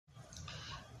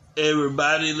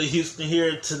Everybody, Lee Houston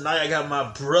here tonight. I got my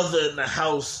brother in the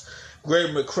house,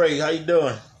 Greg McCray. How you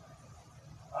doing?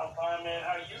 I'm fine, man.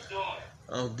 How you doing?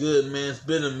 I'm good, man. It's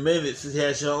been a minute since I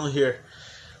had you on here.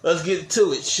 Let's get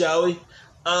to it, shall we?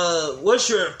 What's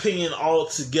your opinion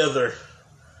altogether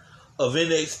of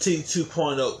NXT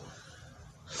 2.0?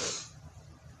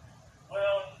 Well, I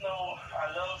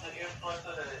love the influence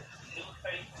of the new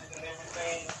faces and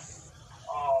everything.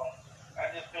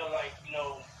 I just feel like,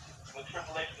 what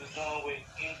Triple H was doing with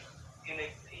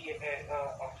NXT at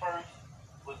first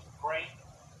was great.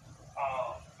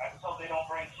 I just hope they don't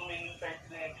bring too many new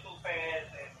faces in too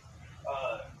fast and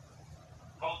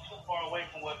go too far away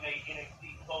from what made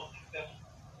NXT so successful.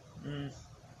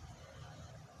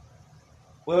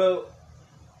 Well,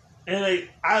 I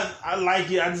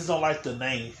like it. I just don't like the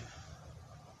name.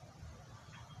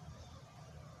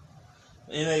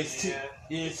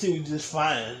 NXT was just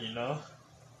fine,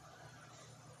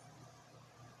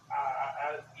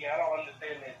 I don't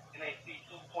understand that NXT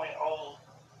 2.0.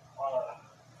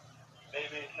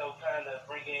 Maybe it's trying to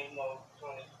bring in,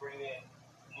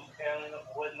 new talent or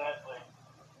whatnot. But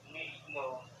to me, I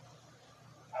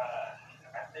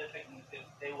still think they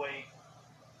stay away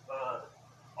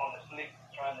on the slick,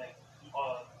 trying to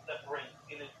separate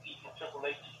NXT from Triple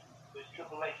H. But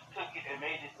Triple H took it and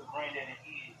made it the brand that it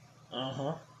is.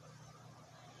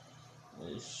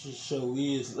 It sure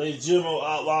is. Ladies and gentlemen,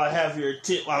 while I have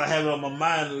it on my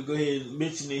mind, we'll go ahead and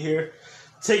mention it here.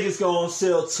 Tickets go on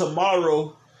sale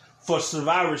tomorrow for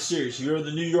Survivor Series. If you're in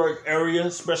the New York area,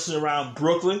 especially around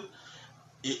Brooklyn,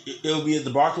 it'll be at the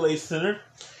Barclays Center.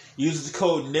 Use the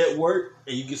code NETWORK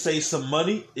and you can save some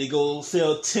money. It goes on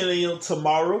sale 10 a.m.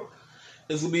 tomorrow.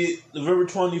 It's going to be November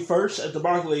 21st at the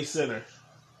Barclays Center.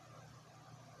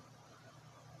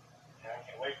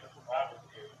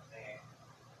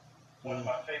 One of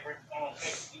my favorite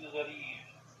pay-per-views of the year.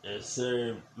 Yes,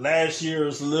 sir. Last year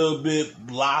was a little bit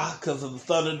blah because of the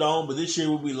Thunderdome, but this year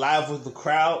we'll be live with the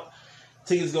crowd.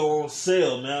 Tickets go on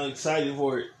sale, man. I'm excited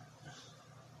for it.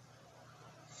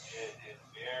 It's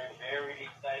very, very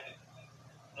excited to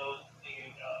know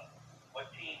what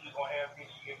teams we're going to have this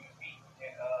year we beat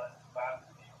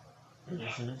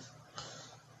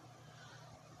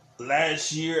and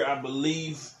Last year, I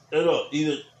believe,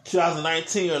 either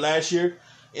 2019 or last year,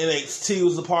 NXT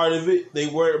was a part of it. They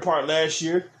were a part last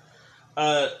year.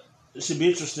 It should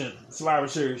be interesting. Survivor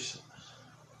Series. See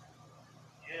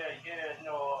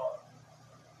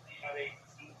how they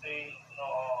do things.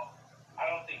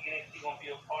 I don't think NXT gonna be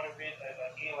a part of it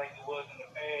again like it was in the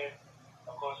past.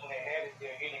 Of course, when they had it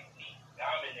there, NXT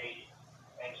dominated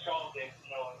and showed that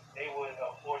they were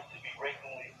a force to be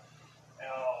reckoned with.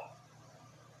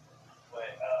 But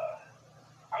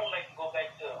I would like to go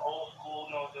back to old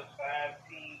school, just 5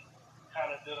 teams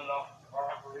kind of building off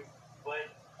rivalry, but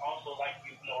also like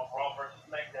Raw versus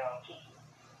SmackDown too.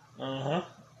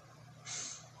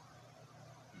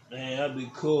 Man, that'd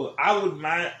be cool. I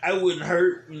wouldn't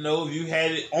hurt, if you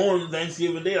had it on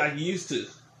Thanksgiving Day like you used to. It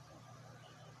used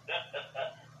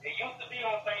to be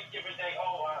on Thanksgiving Day.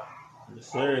 Oh wow.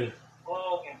 Yes, sir.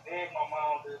 Plug and beg my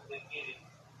mom to get it.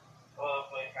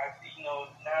 But I see, now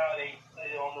they put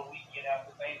it on the weekend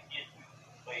after Thanksgiving.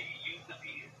 But it used to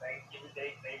be Thanksgiving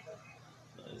Day,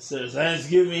 So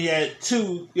Thanksgiving, you had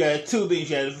two things.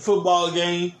 You had a football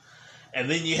game, and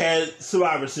then you had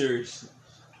Survivor Series.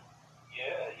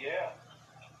 Yeah.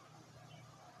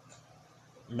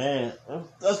 Man,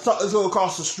 let's go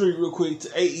across the street real quick to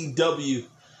AEW.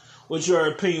 What's your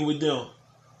opinion with them?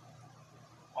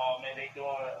 Oh man, they doing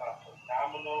a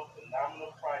phenomenal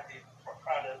product.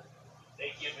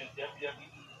 They giving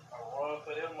WWE a run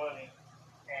for their money,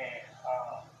 and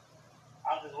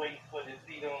I'm just waiting to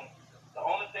see them. The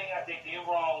only thing they did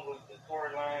wrong was the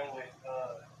storyline with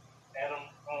Adam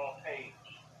Page.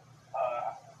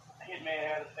 Hitman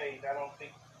Adam Page. I don't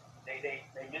think they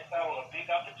missed out on a big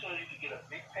opportunity to get a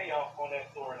big payoff on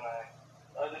that storyline.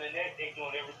 Other than that, they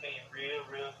doing everything real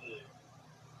good.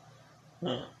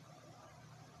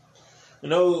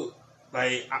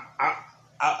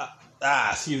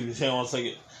 Excuse me, hang on a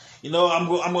second.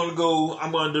 I'm going to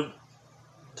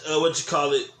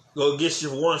go get you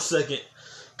for 1 second,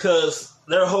 because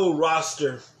their whole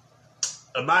roster,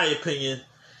 in my opinion,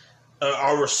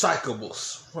 are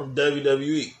recyclables from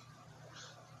WWE.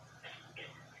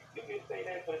 You can say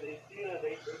that, but they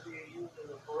being used in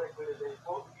the correct way that they're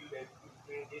supposed to use that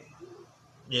they didn't do it.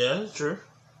 Yeah, that's true.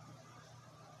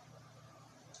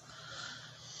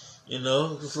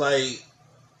 It's like,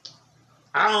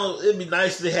 it'd be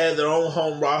nice if they had their own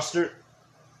home roster,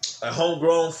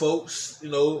 homegrown folks,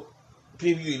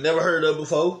 people you never heard of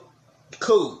before.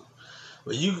 Cool.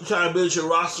 But you can try to build your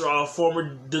roster off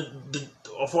former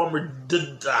a former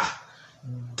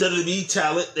WWE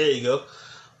talent. There you go.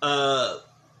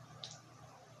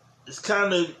 It's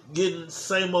kind of getting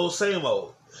same old, same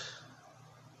old.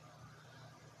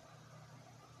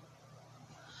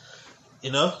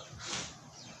 You know?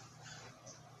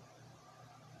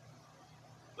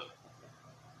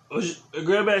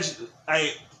 Grandback,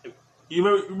 you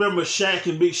remember Shaq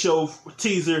and Big Show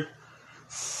teaser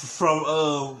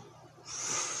from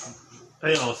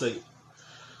hang on a second.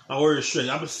 My word is straight.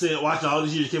 I've been watching all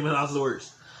these years. Came in House of the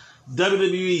Words.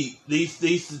 WWE, they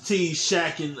used to tease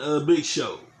Shaq and Big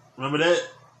Show. Remember that?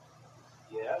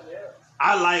 Yeah.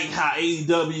 I like how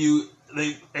AEW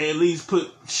they at least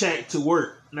put Shaq to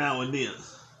work now and then.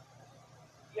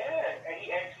 Yeah, and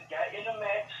he actually got in the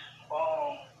match.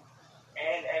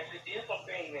 And actually did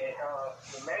something that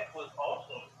the match was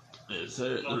awesome. Yes,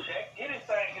 Shaq did his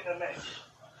thing in the match.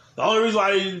 The only reason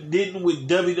why they didn't with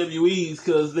WWE is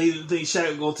because they didn't think Shaq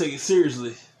was gonna take it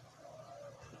seriously.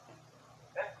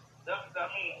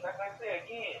 Like I said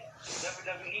again,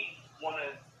 WWE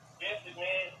wanted Vince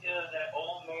McMahon still that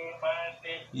old man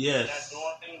mindset. Yes. Not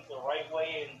doing things the right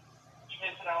way, and you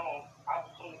missing out on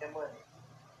opportunity and money.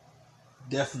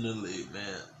 Definitely,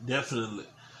 man. Definitely.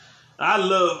 I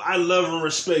love and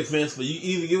respect Vince, but you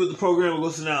either get with the program or go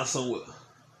sit down somewhere.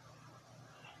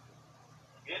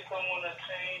 Get someone to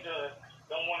change or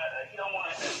he don't want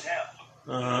to adapt.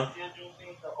 Still do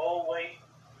things the old way.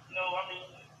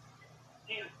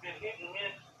 He's been hit and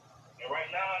miss. And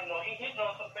right now, he's hitting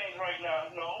on some things right now,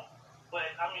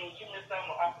 But, you missed out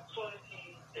on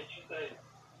opportunities that you could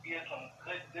get some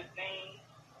good things.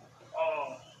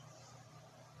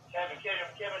 Having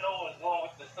Kevin Owens going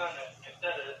with the Thunder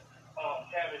instead of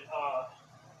having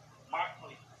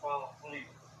Moxley,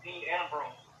 Dean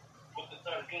Ambrose with the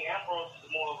Thunder. Dean Ambrose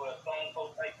is more of a Stone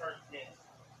Cold type person than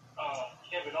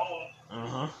Kevin Owens.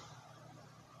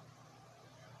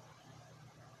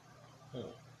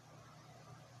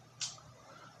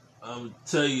 I'm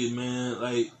tell you, man,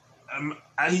 like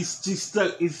he's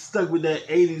stuck with that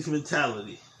 '80s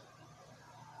mentality.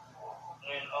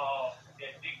 When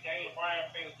that big game Brian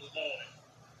Phoenix was on,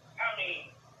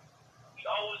 he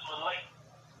always was late.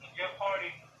 When Jeff Hardy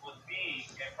was big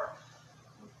at first,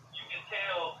 you can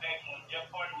tell back when Jeff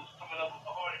Hardy was coming up with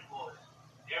the Hardy Boys,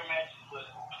 their matches was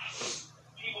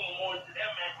people were more into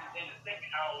their matches in the second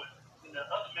hour than the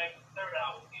other matches in the third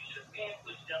hour. You should have been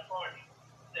pushed Jeff Hardy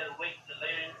instead of waiting to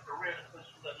later in the career to push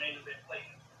the main event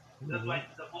players. Just like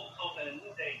the Usos and the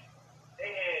New Day, they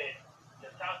had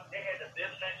the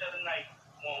best match of the night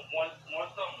one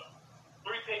summer.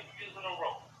 3 pay-per-views in a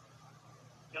row.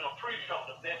 Pre-show,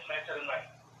 the best match of the night.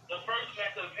 The first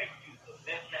match of the pay-per-view, the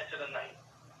best match of the night.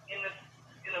 In the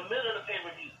middle of the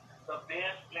pay-per-view, the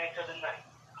best match of the night.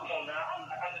 Come on now, I'm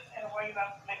not understanding why you're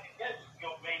not making that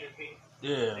your main event.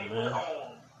 Yeah, they man. Put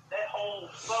on that whole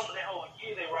summer, that whole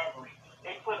year they rivalry.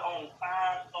 They put on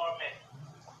 5-star matches.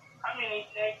 How many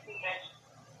tag team matches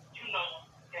can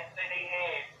say they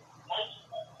had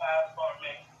multiple 5-star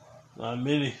matches? Not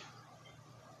many.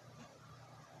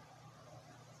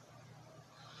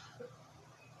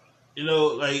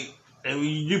 And when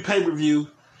you do pay-per-view,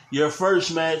 your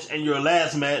first match and your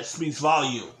last match speaks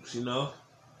volumes,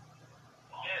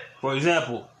 For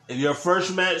example, if your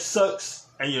first match sucks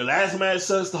and your last match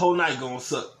sucks, the whole night gonna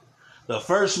suck. The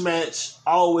first match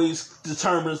always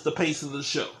determines the pace of the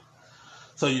show.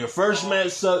 So your first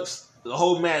match sucks, the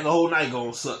whole night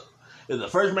gonna suck. If the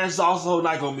first match is awesome, the whole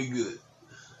night gonna be good.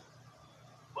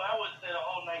 Well, I would say the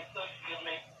whole night sucks. It'll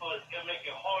make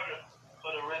it harder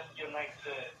for the rest of your night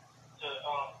to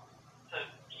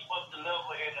keep up the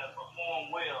level and to perform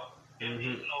well.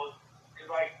 It's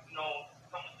like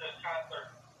coming to a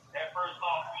concert. That first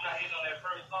song, if you're not hitting on that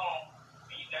first song,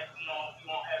 and you got you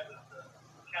won't have to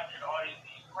capture the audience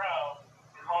in the crowd.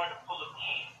 It's hard to pull them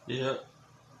in. Yeah.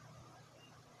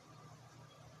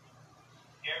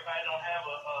 Everybody don't have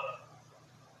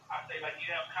I say like you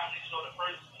have a comedy show, the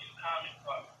first few comics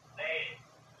are bad.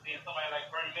 Then somebody like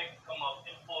Bernie Mac come up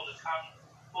and pull the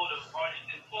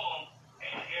audience into them,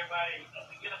 and everybody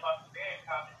forget about the bad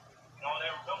comics. And all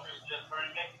they remember is just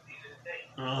Bernie Mac at the end of the day.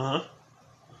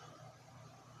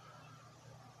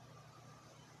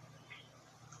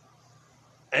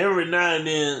 Every now and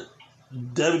then,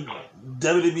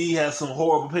 WWE has some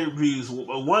horrible pay-per-views.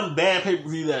 One bad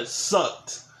pay-per-view that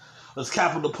sucked was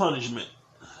Capital Punishment.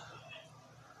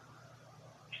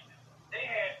 They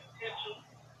had potential,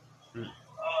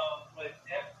 but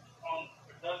that's on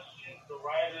production, the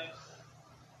writers,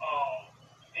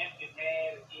 Vince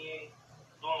McMahon again,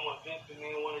 doing what Vince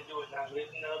McMahon want to do and not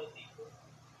listening to other people.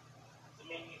 To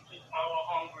me, he's too power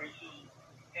hungry, too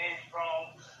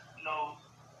headstrong,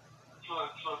 to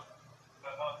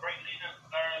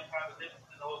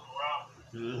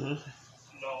Mm-hmm.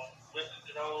 Listen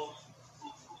to those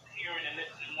who's hearing and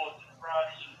listening more to the crowd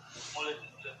and you more listen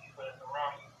to the people that's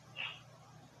around you.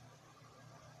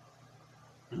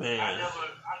 Man. I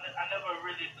never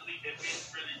really believed that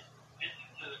Vince really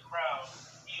listened to the crowd.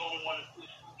 He only wanted to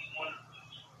push who he wanted to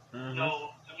push. Mm-hmm.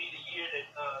 To me, the year that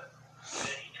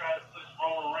he tried to push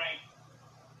Roman Reigns,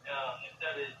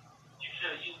 instead of you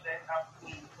should have used that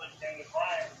opportunity to push Daniel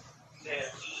Bryan. You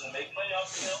was gonna make money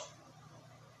off of him.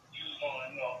 You was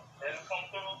gonna let him come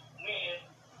through, win.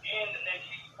 Then the next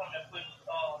year you come and push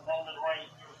Roman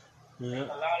Reigns through. Yeah.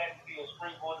 Allow that to be a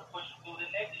springboard to push him through the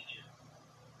next year.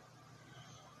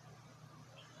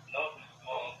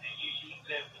 You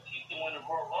said Batista won the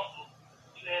Royal Rumble.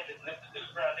 You had to listen to the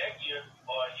crowd that year,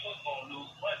 or you was gonna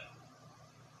lose money.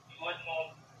 You wasn't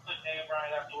gonna put Daniel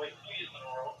Bryan out the way 2 years in a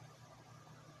row,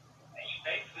 and you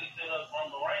basically set up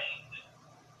Roman Reigns.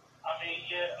 I mean,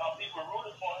 people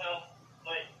rooted for him,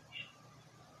 but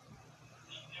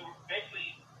you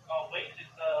basically wasted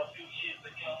a few years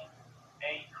for him,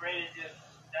 and he created this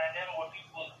dynamic where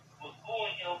people was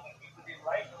booing him and people didn't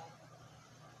like him.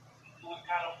 It would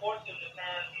kind of force him to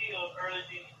turn heel earlier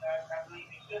than I believe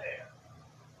he should have.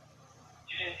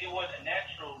 It wasn't a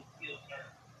natural heel turn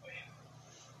for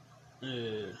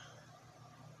him.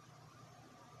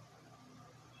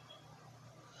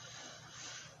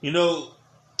 Yeah.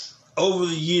 Over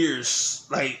the years,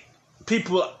 like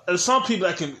there's some people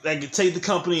that can take the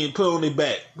company and put it on their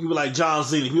back. People like John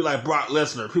Cena, people like Brock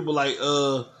Lesnar, people like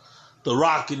The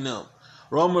Rock and them.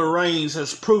 Roman Reigns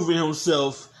has proven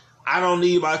himself. I don't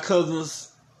need my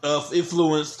cousin's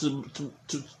influence to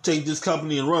take this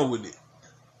company and run with it.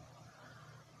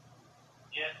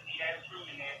 Yes, he has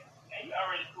proven that. And he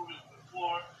already proven it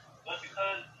before, but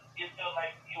because it felt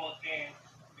like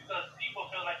because people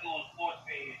felt like it was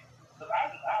force-fed. Because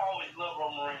I always love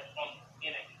Roman Reigns from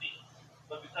NXT.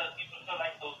 But because people felt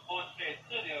like it was force-fed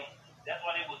to them, that's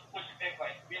why they was pushing back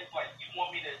like Vince, like, you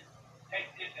want me to take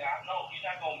this, and I know you're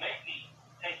not going to make me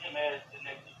take him as the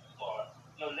next superstar.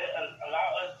 Allow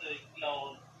us to, even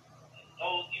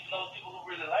those people who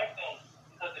really like them,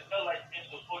 because it felt like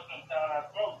Vince was forcing them down our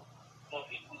throats.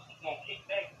 People was going to kick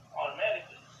back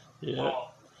automatically. Yeah.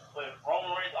 But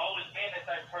Roman Reigns always been that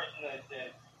type of person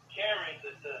that carries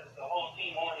the whole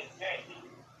team on his back.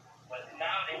 But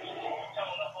now that he's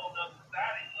showing the whole other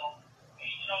side of him, he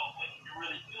showed what he can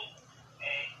really do.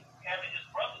 And having his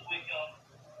brother with him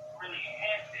really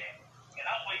enhanced that. And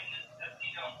I'm waiting to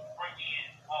see them bring in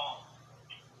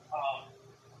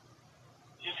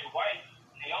Jimmy White,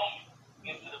 Naomi,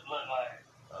 into the bloodline.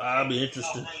 I'll be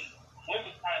interested.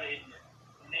 Women's kind of in there.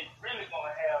 And they're really going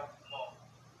to have,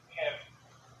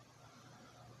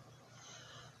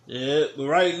 Yeah, but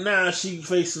right now she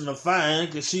facing a fine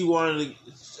because she wanted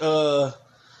to.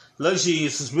 Like she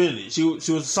is suspended. She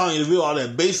was Sonya Deville, all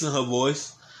that bass in her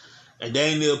voice, and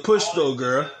they ain't need a push though,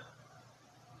 girl. To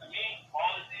me,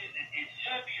 all it is, it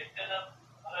should be a setup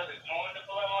for her to join the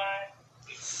bloodline.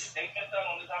 If they miss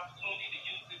out on this opportunity to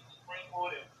use this to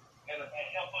springboard and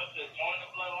help her to join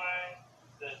the bloodline,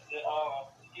 to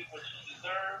get what she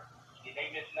deserves,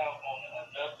 they missing out on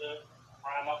another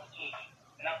prime opportunity.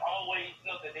 And I've always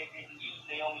felt that they didn't use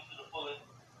Naomi to the fullest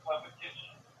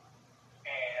potential.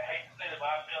 And I hate to say it,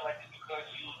 but I feel like it's because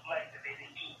she was black that they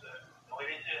didn't use her the way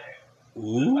they should have.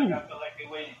 Ooh. Like I feel like they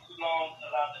waited too long to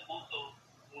allow the Usos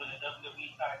to win the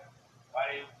WWE title. Why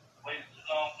they waited too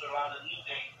long to allow the New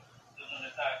Day to win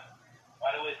the title.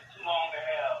 Why they waited too long to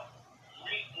have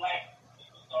 3 black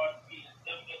superstars to be the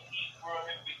WWE World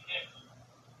Heavyweight Champion.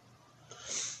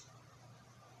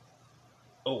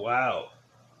 Oh wow.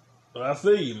 Well, I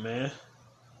feel you, man.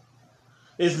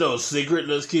 It's no secret.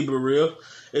 Let's keep it real.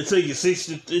 It took you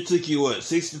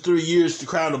 63 years to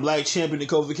crown the black champion in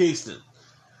Kofi Kingston.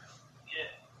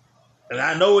 Yeah. And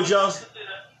I know what y'all. I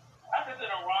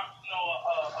consider Rock,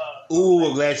 Ooh,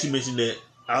 I'm glad you mentioned that.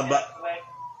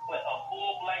 a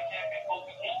full black champion,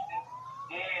 Kofi Kingston.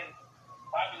 Then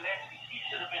Bobby Lashley, he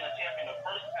should have been a champion the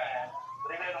first time, but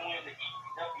they let him win the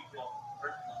ECW belt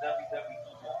versus the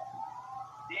WWE belt.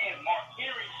 Then Mark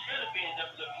Henry should have been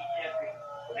WWE champion,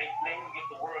 but they let him get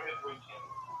the World Heavyweight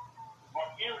champion.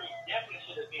 Mark Henry definitely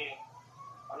should have been.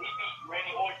 He beat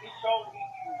Randy Orton. He showed he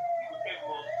was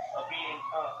capable of being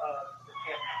the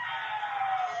champion.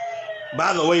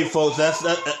 By the way, folks,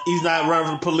 he's not running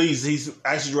from the police. He's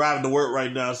actually driving to work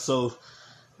right now, so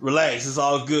relax. It's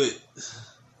all good.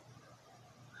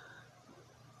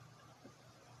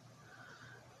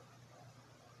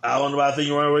 I don't know why I think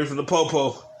you're running away from the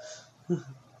popo. No, that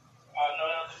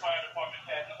was the fire department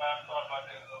passing by. I'm sorry about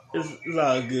that. It's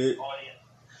all good.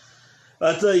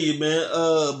 I tell you,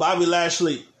 man, Bobby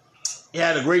Lashley, He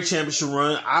had a great championship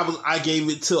run. I gave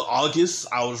it till August.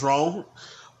 I was wrong,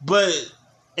 but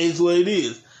it's what it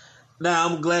is. Now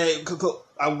I'm glad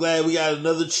we got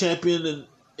another champion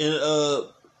in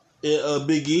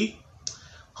Big E.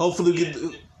 Hopefully we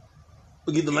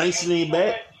get the Langston name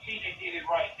back. See, they did it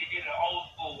right. They did it an old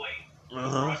school way.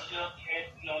 Rushed up, you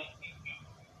had, you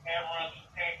had runs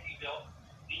with tag team belt.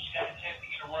 Then you got a chance to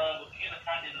get a run with the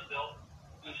Intercontinental belt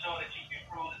to show that you can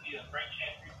prove to be a great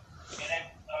champion. And that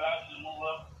allows you to move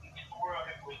up and get the World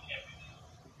Heavyweight Championship.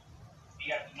 He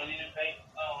got the Money in the Bank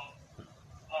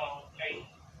case,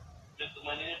 just the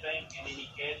Money in the Bank, and then he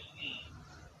cashed in.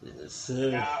 Yes,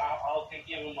 sir. Now, I'll give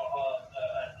him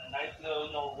a nice little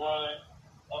run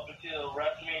up until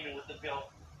WrestleMania with the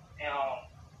belt. And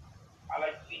I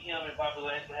like to see him and Bobby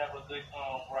Lashley have a good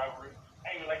rivalry.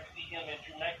 I even like to see him and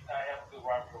Drew McIntyre have a good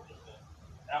rivalry with the belt.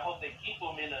 And I hope they keep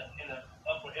him in a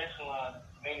upper echelon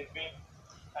main event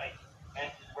like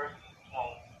matches versus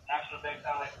national back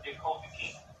down like they did Kofi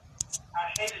Kingston. I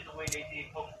hated the way they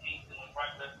did Kofi Kingston when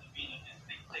Brock Lesnar beat him just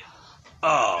 6 seconds.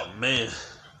 Oh man.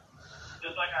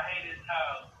 Just like I hated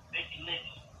how Becky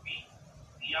Lynch beat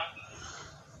Bianca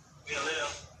Belair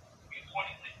in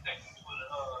 26 seconds for the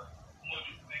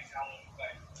women's SmackDown women's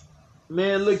back.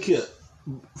 Man, look here.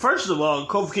 First of all,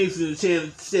 Kofi Kingston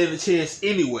stand a chance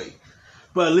anyway,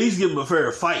 but at least give him a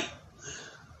fair fight.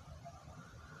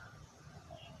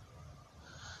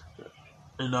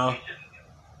 You know. I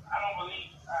don't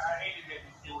believe. I hated that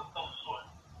it was so short.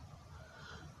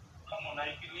 Come on now,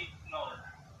 you can at least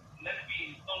let it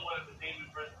be somewhat of a David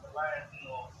versus Elias.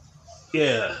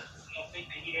 Yeah. Think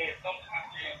that he had some kind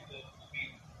of chance to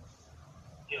beat.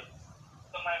 If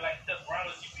somebody like Seth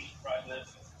Rollins could beat Brock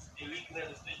Lesnar, at least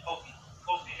let us see Kofi.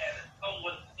 Kofi had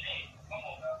somewhat of a chance. Come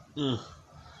on now.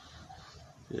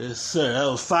 Yes, sir. That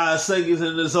was 5 seconds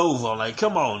and it's over. Like,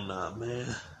 come on now,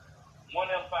 man. 1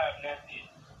 F5, and that's it.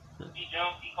 He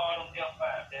jumped, he called him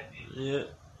F5, that's it. Yeah.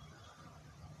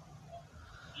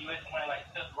 You let somebody like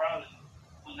Seth Rollins,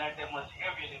 who's not that much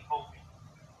heavier than Kofi,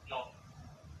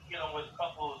 hit him with a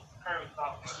couple of curves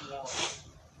off and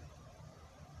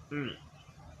he won.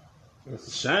 It's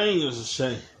a shame. It's a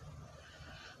shame.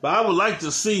 But I would like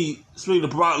to see, speaking of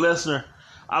Brock Lesnar,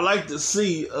 I like to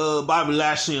see Bobby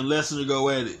Lashley and Lesnar go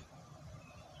at it.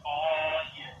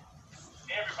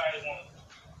 Yeah. Everybody wants it.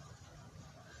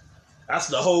 That's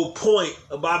the whole point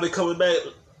of Bobby coming back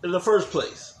in the first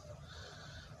place.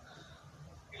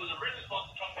 He was originally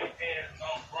supposed to come back as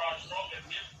Braun Strowman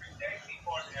mystery tag team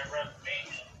partner at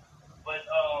WrestleMania, but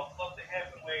something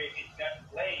happened where it got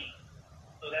delayed,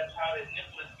 so that's how the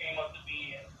Nicholas came up to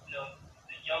be, the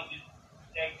youngest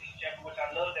tag team champion, which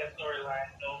I love that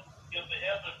storyline. He'll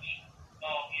forever be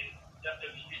in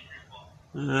WWE history books.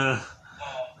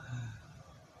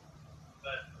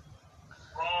 But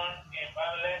Braun and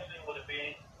Bobby Lashley would have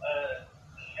been a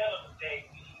hell of a tag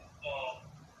team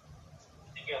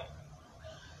together.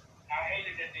 I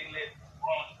hated that they let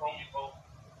Braun Strowman go,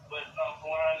 but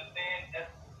from what I understand,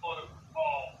 that's for the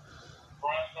Braun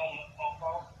Strowman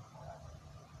fault.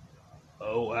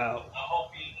 Oh wow! I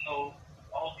hope he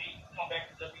come back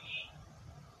to WWE.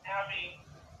 I mean,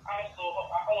 I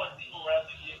want to see him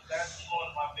wrestle. That's one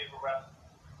of my favorite wrestlers.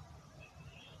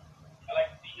 I like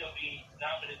to see him be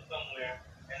dominant somewhere,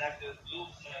 and not just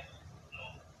lose matches,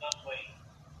 some way.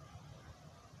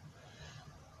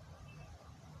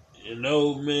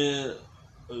 Man,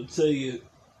 I'll tell you,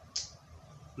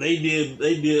 they did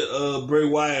Bray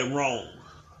Wyatt wrong.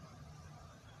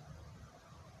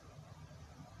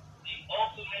 The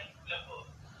ultimate flipper.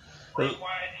 Bray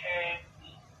Wyatt had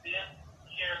the best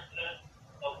character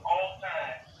of all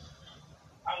time.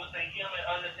 I would say him and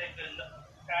Undertaker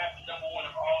tied for number 1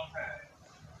 of all time.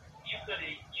 You could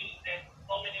have used that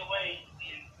so many ways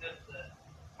in just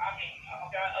I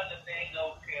understand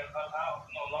lost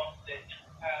that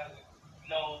time,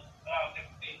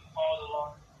 all the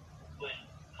loss, but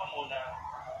come on now.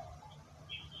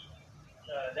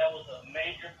 That was a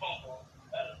major fumble.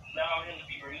 Allow him to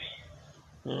be released.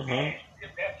 And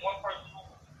if that's one person who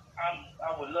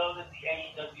I would love to see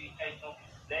AEW take him,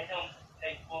 let him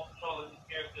take full control of his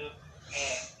character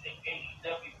and take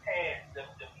AEW past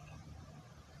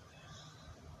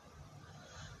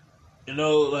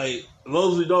WWE. Like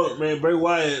those who don't, man, Bray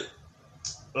Wyatt.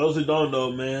 Those who don't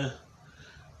know, man,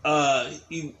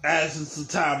 he asking some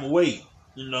time to wait.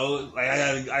 Like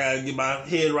I gotta get my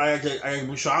head right. I gotta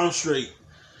make sure I'm straight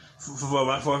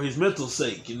for his mental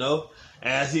sake.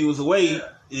 As he was away,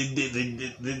 they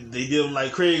did him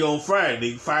like Craig on Friday.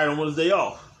 They fired him on his day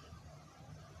off.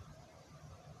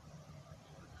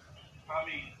 I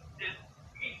mean,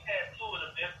 he's had 2 of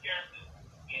the best characters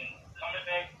in coming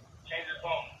back, changing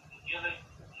songs.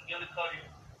 Gilly Cut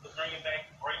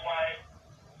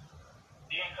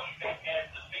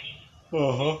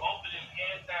Uh-huh. Both of them,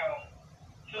 hands down,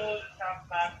 two of the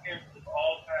top 5 characters of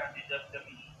all time in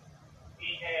WWE.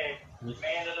 He had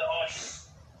Man of the Audience.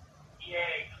 He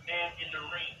had Man in the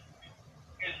Ring.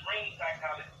 His ring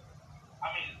psychology.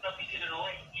 I mean, the stuff he did in the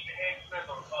ring. Even had you as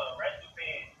a wrestling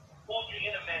fan, pulled you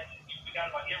in a match. You forgot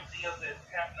about everything else that's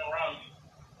happening around you.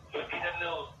 You see that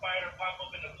little spider pop up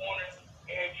in the corner,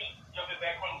 and had you jumping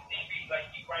back on the TV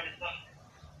like he right in front of you.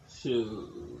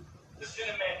 Shoot. The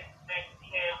cinematic match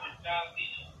he had with John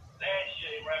Cena last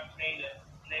year in WrestleMania,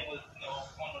 and they was,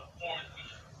 on the performance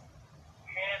feature.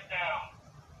 Hands down.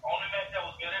 Only match that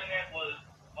was better than that was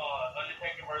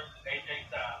Undertaker versus AJ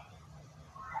Styles.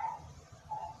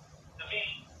 To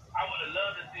me, I would have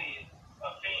loved to see a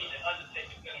Fiend and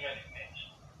Undertaker cinematic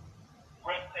match.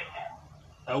 Breathtaking.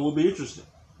 That would be interesting.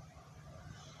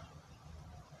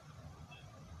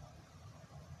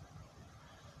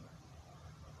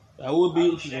 That would be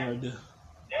interesting right there.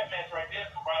 That match right there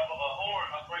could rival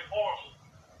a great horror movie.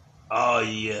 Oh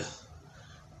yeah.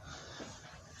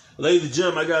 Ladies and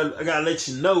gentlemen, I gotta let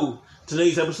you know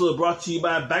today's episode is brought to you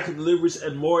by Backup Deliveries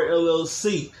and More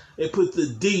LLC. They put the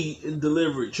D in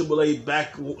delivery. AAA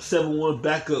back 71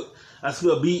 backup. I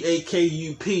spell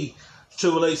BAKUP.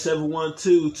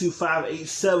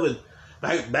 888-712-2587.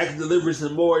 Backup Deliveries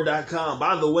and More.com.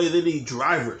 By the way, they need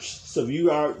drivers. So if you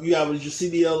have your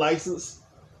CDL license,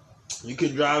 you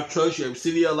can drive trucks, you have a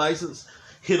CDL license,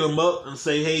 hit them up and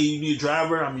say, hey, you need a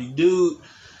driver, I'm your dude.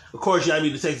 Of course, you gotta be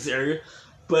in the Texas area.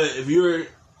 But if you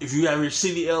have your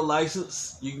CDL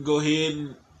license, you can go ahead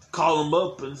and call them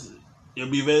up and it'll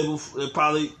be available. They'll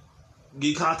probably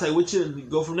get in contact with you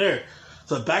and go from there.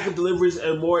 So Backup Deliveries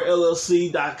and More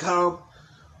LLC.com.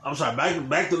 I'm sorry,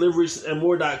 Back Deliveries and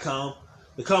More.com.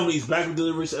 The company's Backup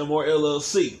Deliveries and More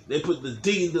LLC. They put the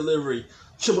D in delivery.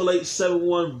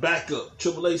 888-71 backup.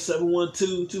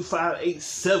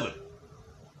 888-712-2587.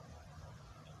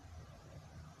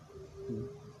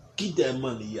 Get that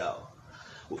money, y'all.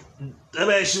 Let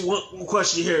me ask you one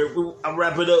question here. I'll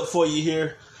wrap it up for you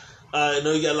here. I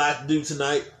know you got a lot to do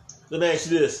tonight. Let me ask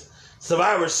you this.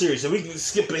 Survivor Series. And we can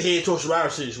skip ahead to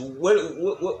Survivor Series.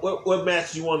 What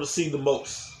match do you want to see the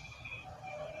most?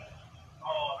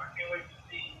 Oh, I can't wait to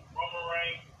see Roman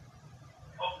Reigns.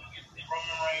 Hopefully we get to see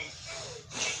Roman Reigns,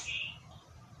 KD,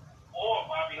 or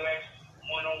Bobby Lashley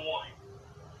one-on-one.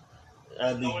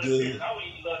 That'd be good. I would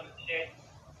even love to see that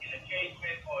in a cage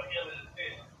match or a Hell in a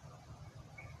Cell.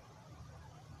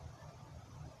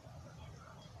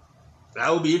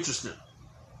 That would be interesting.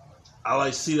 I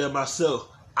like to see that myself.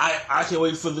 I can't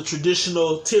wait for the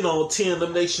traditional 10-on-10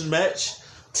 elimination match.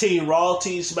 Team Raw,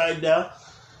 Team SmackDown.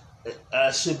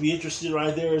 Should be interesting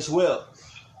right there as well.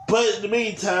 But in the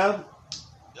meantime,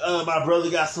 my brother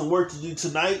got some work to do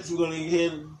tonight. So we're going to go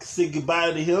ahead and say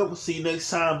goodbye to him. See you next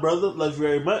time, brother. Love you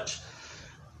very much.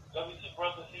 Love you too,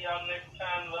 brother. See y'all next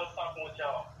time. Love talking with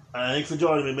y'all. Thanks for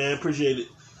joining me, man. Appreciate it.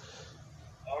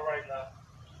 All right, now.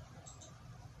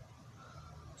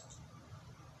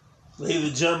 Ladies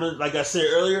and gentlemen, like I said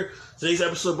earlier, today's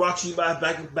episode brought to you by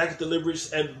Backup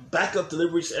Deliveries and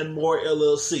More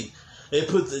LLC. They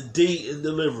put the D in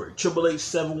delivery.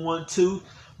 888-712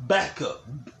 backup.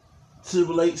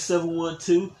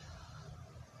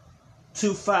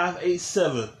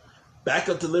 888-712-2587.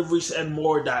 Backup Deliveries and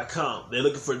More.com. They're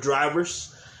looking for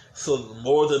drivers, so the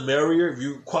more the merrier. If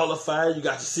you qualify, you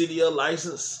got your CDL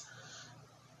license,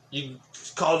 you can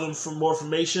call them for more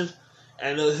information,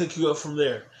 and they'll hook you up from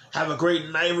there. Have a great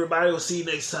night, everybody. We'll see you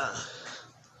next time.